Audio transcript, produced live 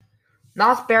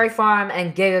Knott's Berry Farm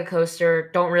and Giga Coaster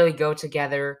don't really go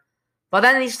together. But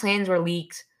then these plans were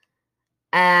leaked,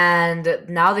 and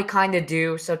now they kind of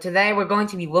do. So today we're going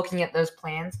to be looking at those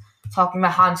plans, talking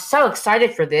about how I'm so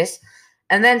excited for this,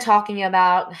 and then talking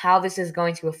about how this is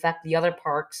going to affect the other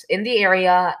parks in the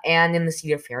area and in the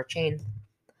Cedar Fair chain.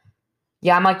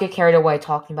 Yeah, I might get carried away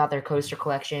talking about their coaster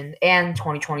collection and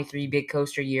 2023 big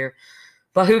coaster year.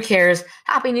 But who cares?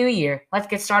 Happy New Year. Let's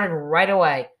get started right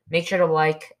away. Make sure to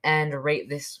like and rate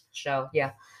this show.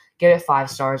 Yeah. Give it 5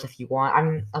 stars if you want. I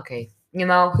mean, okay.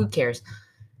 Who cares?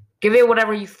 Give it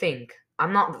whatever you think.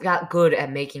 I'm not that good at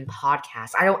making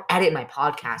podcasts. I don't edit my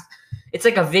podcast. It's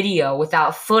like a video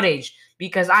without footage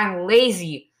because I'm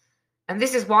lazy. And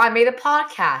this is why I made a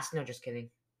podcast. No, just kidding.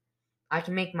 I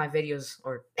can make my videos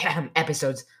or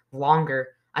episodes longer.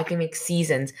 I can make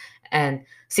seasons, and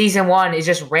season 1 is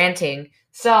just ranting.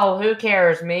 So who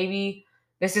cares? Maybe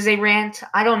this is a rant.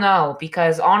 I don't know,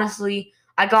 because honestly,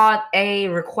 I got a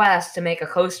request to make a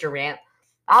coaster rant.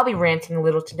 I'll be ranting a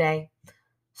little today.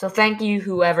 So thank you,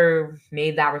 whoever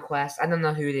made that request. I don't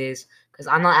know who it is, because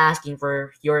I'm not asking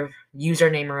for your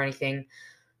username or anything.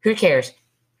 Who cares?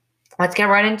 Let's get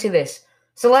right into this.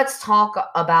 So let's talk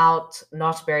about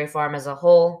Knott's Berry Farm as a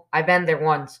whole. I've been there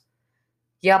once.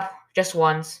 Yep, just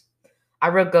once. I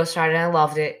rode Ghost Rider and I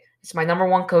loved it. It's my number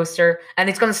 1 coaster, and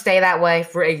it's going to stay that way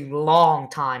for a long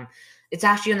time. It's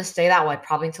actually going to stay that way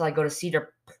probably until I go to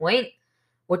Cedar Point,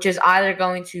 which is either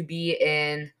going to be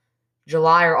in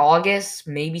July or August,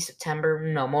 maybe September.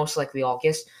 No, most likely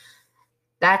August.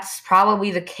 That's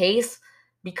probably the case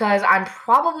because I'm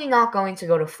probably not going to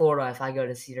go to Florida if I go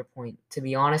to Cedar Point, to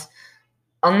be honest.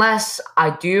 Unless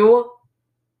I do,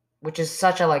 which is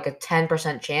such a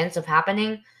 10% chance of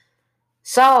happening.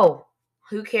 So,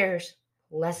 who cares?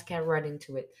 Let's get right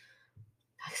into it.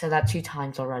 I said that 2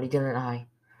 times already, didn't I?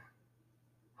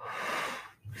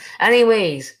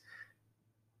 Anyways,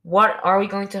 what are we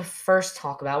going to first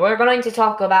talk about? We're going to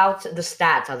talk about the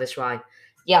stats of this ride.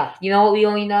 Yeah, you know what we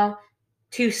only know?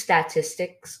 2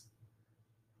 statistics.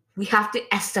 We have to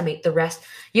estimate the rest.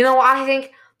 You know what I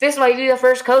think? This might be the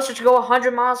first coaster to go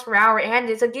 100 miles per hour, and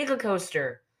it's a Giga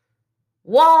coaster.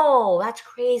 Whoa, that's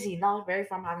crazy. Not very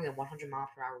fun having a 100 mile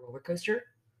per hour roller coaster.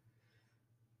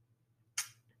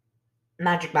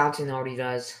 Magic Mountain already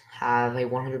does have a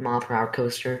 100 mile per hour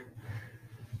coaster,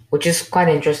 which is quite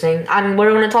interesting. I mean, we're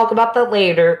going to talk about that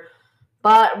later,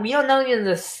 but we don't know even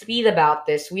the speed about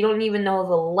this. We don't even know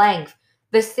the length.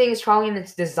 This thing is probably in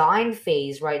its design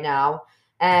phase right now,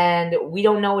 and we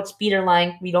don't know its speed or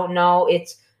length. We don't know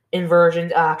its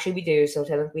inversions. Actually, we do, so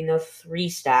technically we know 3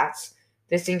 stats.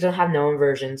 This thing's going to have no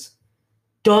inversions.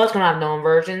 Duh, it's going to have no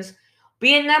inversions.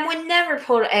 B&M would never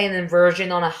put an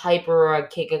inversion on a Hyper or a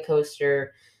Giga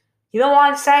coaster. You know why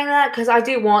I'm saying that? Because I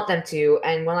do want them to,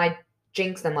 and when I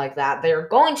jinx them like that, they're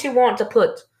going to want to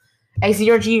put a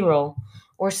ZRG roll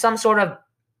or some sort of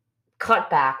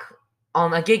cutback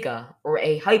on a Giga or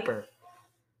a Hyper.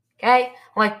 Okay?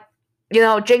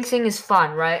 Jinxing is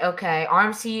fun, right? Okay,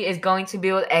 RMC is going to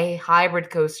build a hybrid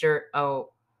coaster,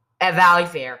 at Valley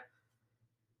Fair.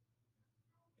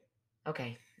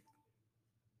 Okay.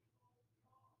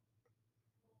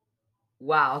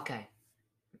 Wow, okay.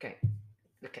 Okay.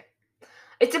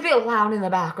 It's a bit loud in the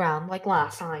background, like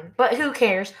last time, but who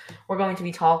cares? We're going to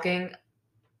be talking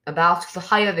about the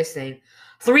height of this thing.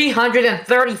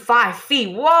 335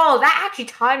 feet. Whoa, that actually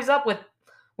times up with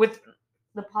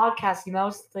the podcast,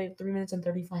 it's like 3 minutes and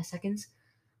 35 seconds.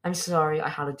 I'm sorry, I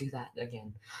had to do that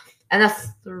again. And a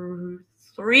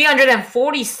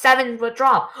 347 foot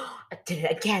drop. I did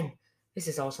it again. This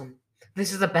is awesome.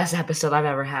 This is the best episode I've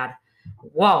ever had.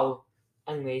 Whoa.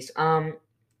 Anyways,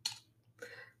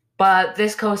 but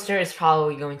this coaster is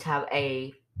probably going to have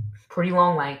a pretty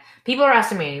long length. People are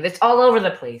estimating it's all over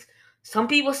the place. Some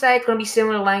people say it's going to be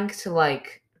similar length to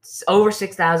over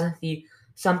 6,000 feet.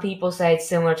 Some people say it's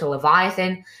similar to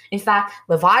Leviathan. In fact,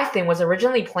 Leviathan was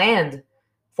originally planned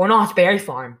for Knott's Berry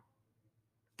Farm.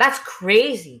 That's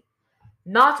crazy.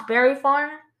 Knott's Berry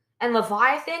Farm and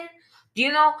Leviathan? Do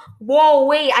you know? Whoa,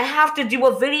 wait, I have to do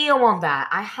a video on that.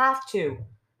 I have to.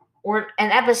 Or an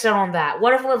episode on that.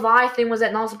 What if Leviathan was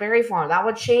at Knott's Berry Farm? That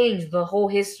would change the whole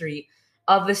history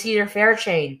of the Cedar Fair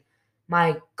chain.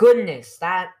 My goodness,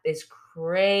 that is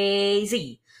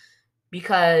crazy.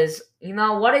 Because,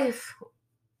 what if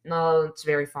Knott's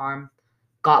Berry Farm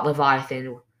got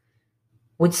Leviathan?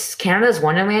 Would Canada's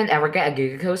Wonderland ever get a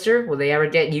Giga Coaster? Will they ever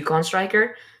get Yukon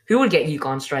Striker? Who would get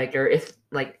Yukon Striker if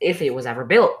it was ever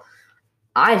built?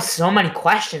 I have so many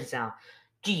questions now.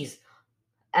 Jeez.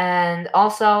 And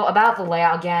also, about the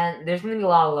layout again, there's going to be a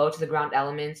lot of low-to-the-ground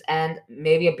elements and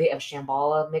maybe a bit of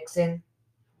Shambhala mixing.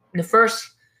 The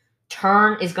first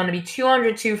turn is going to be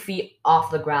 202 feet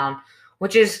off the ground,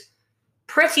 which is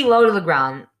pretty low to the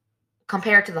ground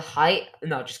compared to the height.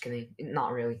 No, just kidding.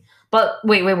 Not really. But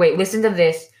wait. Listen to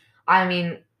this. I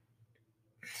mean,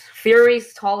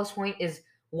 Fury's tallest point is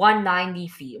 190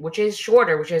 feet, which is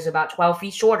shorter, which is about 12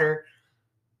 feet shorter.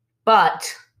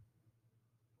 But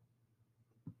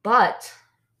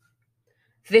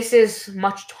this is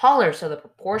much taller, so the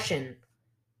proportion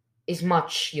is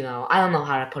much, I don't know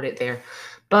how to put it there.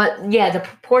 But yeah, the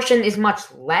proportion is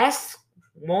much less,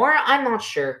 more, I'm not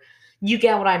sure. You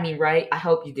get what I mean, right? I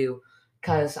hope you do,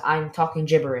 because I'm talking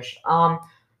gibberish.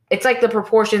 It's like the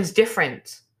proportion's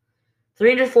different.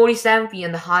 347 feet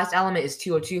and the highest element is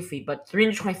 202 feet, but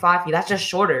 325 feet, that's just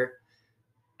shorter.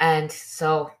 And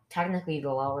so, technically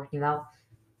the lower,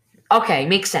 Okay,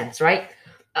 makes sense, right?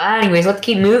 Anyways, let's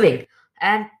keep moving.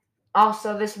 And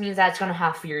also, this means that it's going to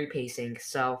have Fury pacing,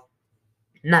 so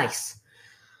nice.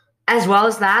 As well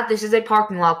as that, this is a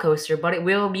parking lot coaster, but it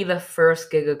will be the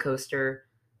first Giga coaster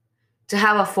to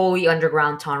have a fully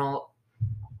underground tunnel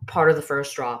part of the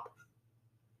first drop.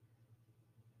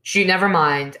 Shoot, never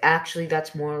mind. Actually,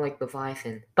 that's more like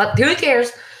Leviathan. But who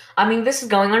cares? I mean, this is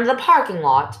going under the parking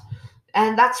lot.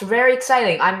 And that's very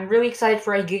exciting. I'm really excited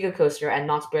for a Giga coaster at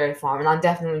Knott's Berry Farm. And I'm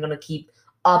definitely going to keep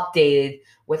updated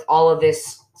with all of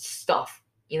this stuff,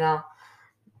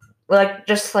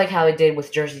 just like how I did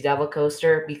with Jersey Devil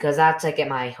Coaster, because that's like at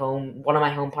my home, one of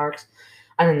my home parks.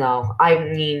 I don't know. I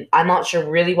mean, I'm not sure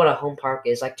really what a home park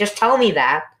is. Like, just tell me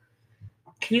that.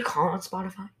 Can you comment on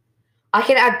Spotify? I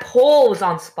can add polls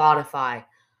on Spotify.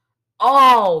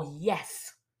 Oh,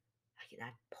 yes. I can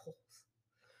add polls.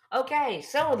 Okay,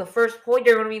 so the first point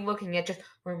you're going to be looking at, just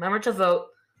remember to vote.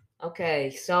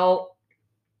 Okay, so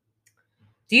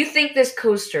do you think this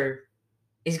coaster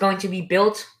is going to be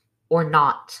built or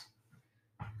not?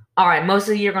 Alright, most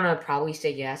of you are going to probably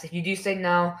say yes. If you do say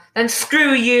no, then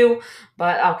screw you.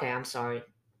 But, okay, I'm sorry.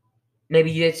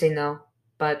 Maybe you did say no,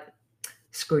 but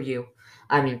screw you.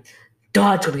 I mean,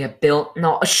 duh, it's going to get built.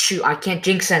 No, shoot, I can't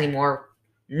jinx anymore.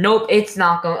 Nope, it's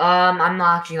not going. I'm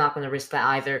not going to risk that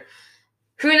either.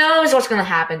 Who knows what's going to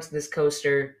happen to this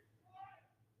coaster?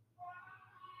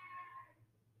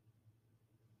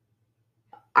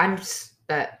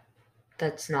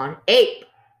 That's not an ape.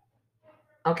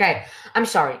 Okay, I'm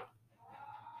sorry.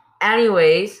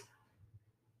 Anyways,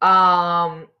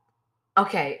 okay,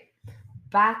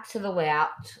 back to the layout.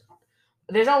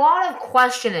 There's a lot of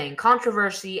questioning,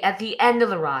 controversy at the end of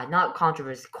the ride. Not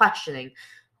controversy, questioning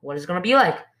what it's going to be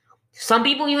like. Some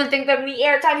people even think there are going to be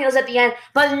airtime hills at the end,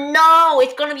 but no,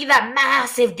 it's going to be that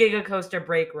massive Giga Coaster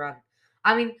brake run.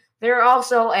 I mean, there are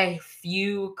also a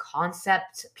few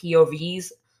concept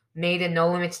POVs made in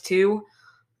No Limits 2,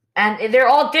 and they're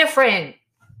all different.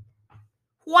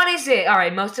 What is it?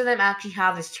 Alright, most of them actually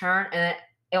have this turn and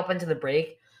it up into the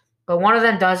brake, but one of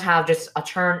them does have just a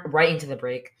turn right into the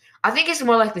brake. I think it's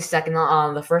more like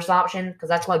the first option, because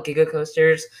that's what Giga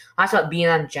Coasters, that's what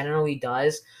B&M generally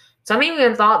does. Some people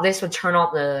even thought this would turn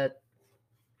off the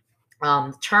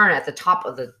turn at the top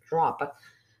of the drop,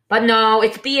 but no,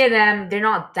 it's B&M. They're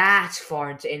not that far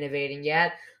into innovating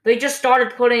yet. They just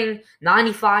started putting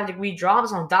 95-degree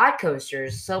drops on dive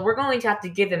coasters, so we're going to have to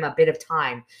give them a bit of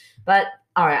time. But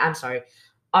alright, I'm sorry.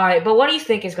 Alright, but what do you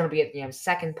think is going to be at the end?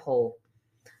 Second poll.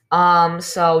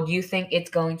 So do you think it's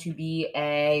going to be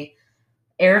a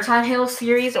airtime hill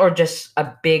series or just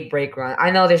a big brake run? I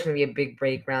know there's going to be a big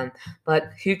brake run, but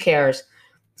who cares?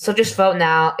 So just vote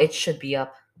now. It should be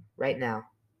up right now.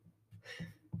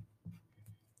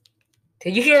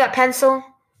 Did you hear that pencil?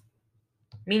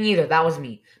 Me neither. That was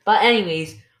me. But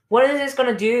anyways, what is this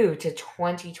going to do to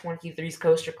 2023's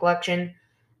coaster collection?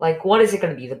 Like, what is it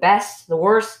going to be? The best? The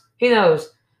worst? Who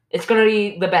knows? It's going to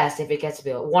be the best if it gets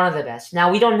built. One of the best.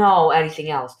 Now, we don't know anything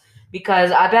else,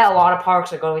 because I bet a lot of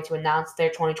parks are going to announce their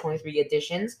 2023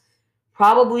 editions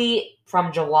probably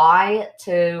from July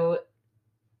to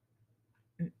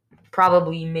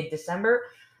probably mid-December.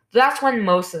 That's when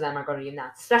most of them are going to be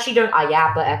announced, especially during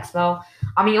IAAPA Expo.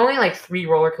 I mean, only like 3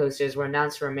 roller coasters were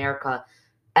announced for America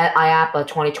at IAAPA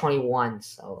 2021,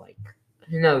 so like,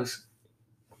 who knows?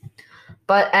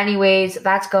 But anyways,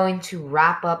 that's going to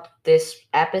wrap up this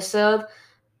episode.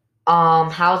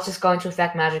 How is this going to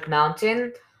affect Magic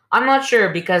Mountain? I'm not sure,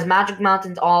 because Magic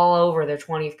Mountain's all over their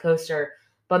 20th coaster,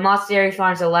 but Knott's Berry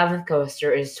Farm's 11th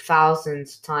coaster is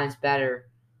thousands times better.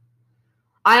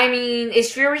 I mean,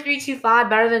 is Fury 325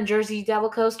 better than Jersey Devil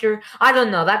Coaster? I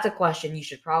don't know. That's a question you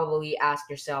should probably ask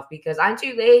yourself, because I'm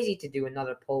too lazy to do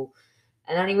another poll.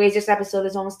 And anyways, this episode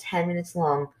is almost 10 minutes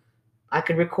long. I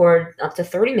could record up to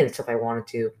 30 minutes if I wanted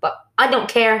to, but I don't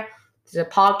care. This is a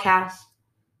podcast.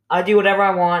 I do whatever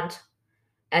I want.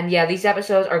 And yeah, these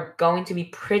episodes are going to be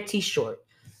pretty short.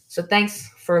 So thanks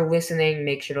for listening.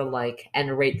 Make sure to like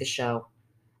and rate the show.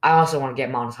 I also want to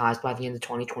get monetized by the end of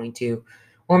 2022.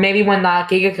 Or maybe when that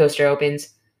Giga Coaster opens.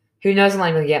 Who knows when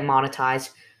I'm going to get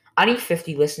monetized. I need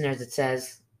 50 listeners, it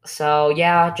says. So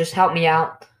yeah, just help me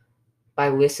out by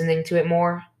listening to it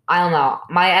more. I don't know.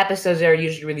 My episodes are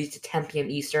usually released at 10 p.m.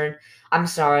 Eastern. I'm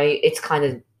sorry. It's kind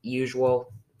of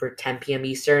usual for 10 p.m.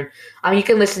 Eastern. I mean, you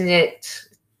can listen to it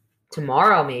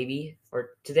tomorrow maybe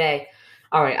or today.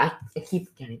 All right, I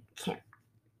keep getting can't.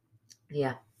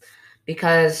 Yeah,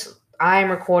 because I'm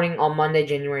recording on Monday,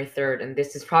 January 3rd, and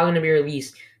this is probably going to be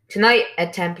released tonight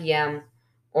at 10 p.m.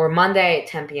 or Monday at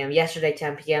 10 p.m. Yesterday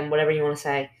 10 p.m. Whatever you want to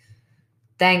say.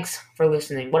 Thanks for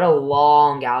listening. What a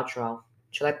long outro.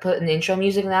 Should I put an intro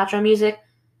music and outro music?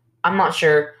 I'm not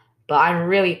sure, but I'm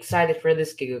really excited for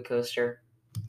this Giga Coaster.